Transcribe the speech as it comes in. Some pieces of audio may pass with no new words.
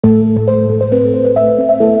The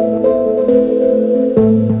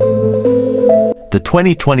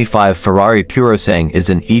 2025 Ferrari Purosangue is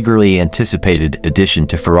an eagerly anticipated addition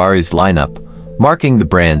to Ferrari's lineup, marking the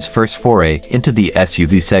brand's first foray into the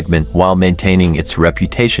SUV segment while maintaining its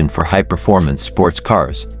reputation for high-performance sports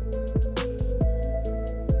cars.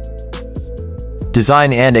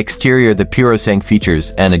 Design and exterior: the Purosangue features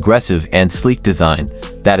an aggressive and sleek design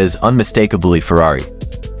that is unmistakably Ferrari.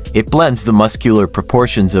 It blends the muscular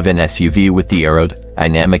proportions of an SUV with the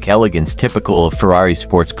aerodynamic elegance typical of Ferrari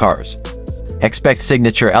sports cars. Expect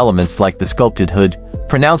signature elements like the sculpted hood,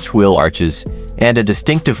 pronounced wheel arches, and a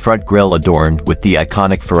distinctive front grille adorned with the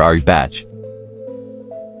iconic Ferrari badge.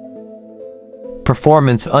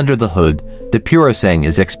 Performance: under the hood, the Purosangue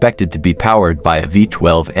is expected to be powered by a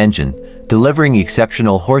V12 engine, delivering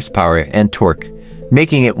exceptional horsepower and torque,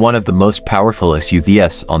 making it one of the most powerful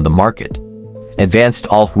SUVs on the market. Advanced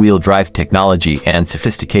all-wheel drive technology and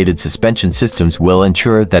sophisticated suspension systems will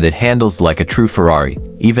ensure that it handles like a true Ferrari,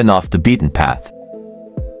 even off the beaten path.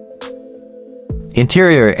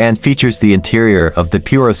 Interior and features: the interior of the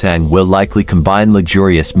Purosangue will likely combine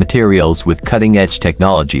luxurious materials with cutting-edge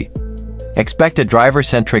technology. Expect a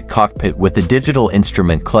driver-centric cockpit with a digital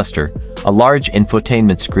instrument cluster, a large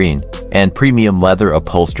infotainment screen, and premium leather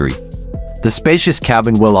upholstery. The spacious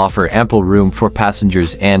cabin will offer ample room for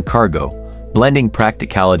passengers and cargo, blending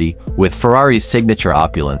practicality with Ferrari's signature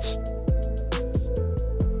opulence.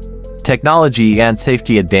 Technology and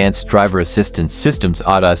safety: advanced driver assistance systems,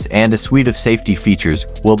 ADAS, and a suite of safety features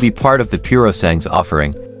will be part of the Purosangue's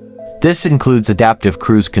offering. This includes adaptive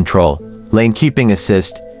cruise control, lane keeping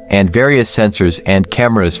assist, and various sensors and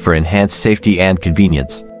cameras for enhanced safety and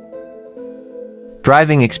convenience.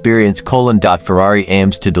 Driving experience: Ferrari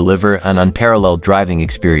aims to deliver an unparalleled driving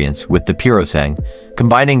experience with the Purosangue,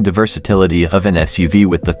 combining the versatility of an SUV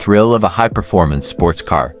with the thrill of a high-performance sports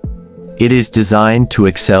car. It is designed to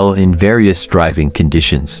excel in various driving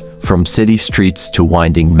conditions, from city streets to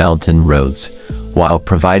winding mountain roads, while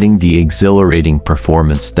providing the exhilarating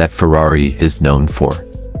performance that Ferrari is known for.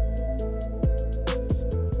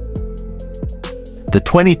 The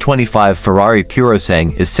 2025 Ferrari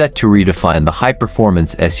Purosangue is set to redefine the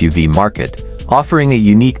high-performance SUV market, offering a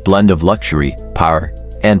unique blend of luxury, power,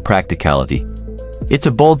 and practicality. It's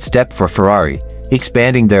a bold step for Ferrari,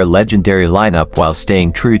 expanding their legendary lineup while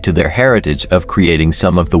staying true to their heritage of creating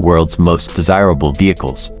some of the world's most desirable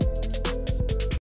vehicles.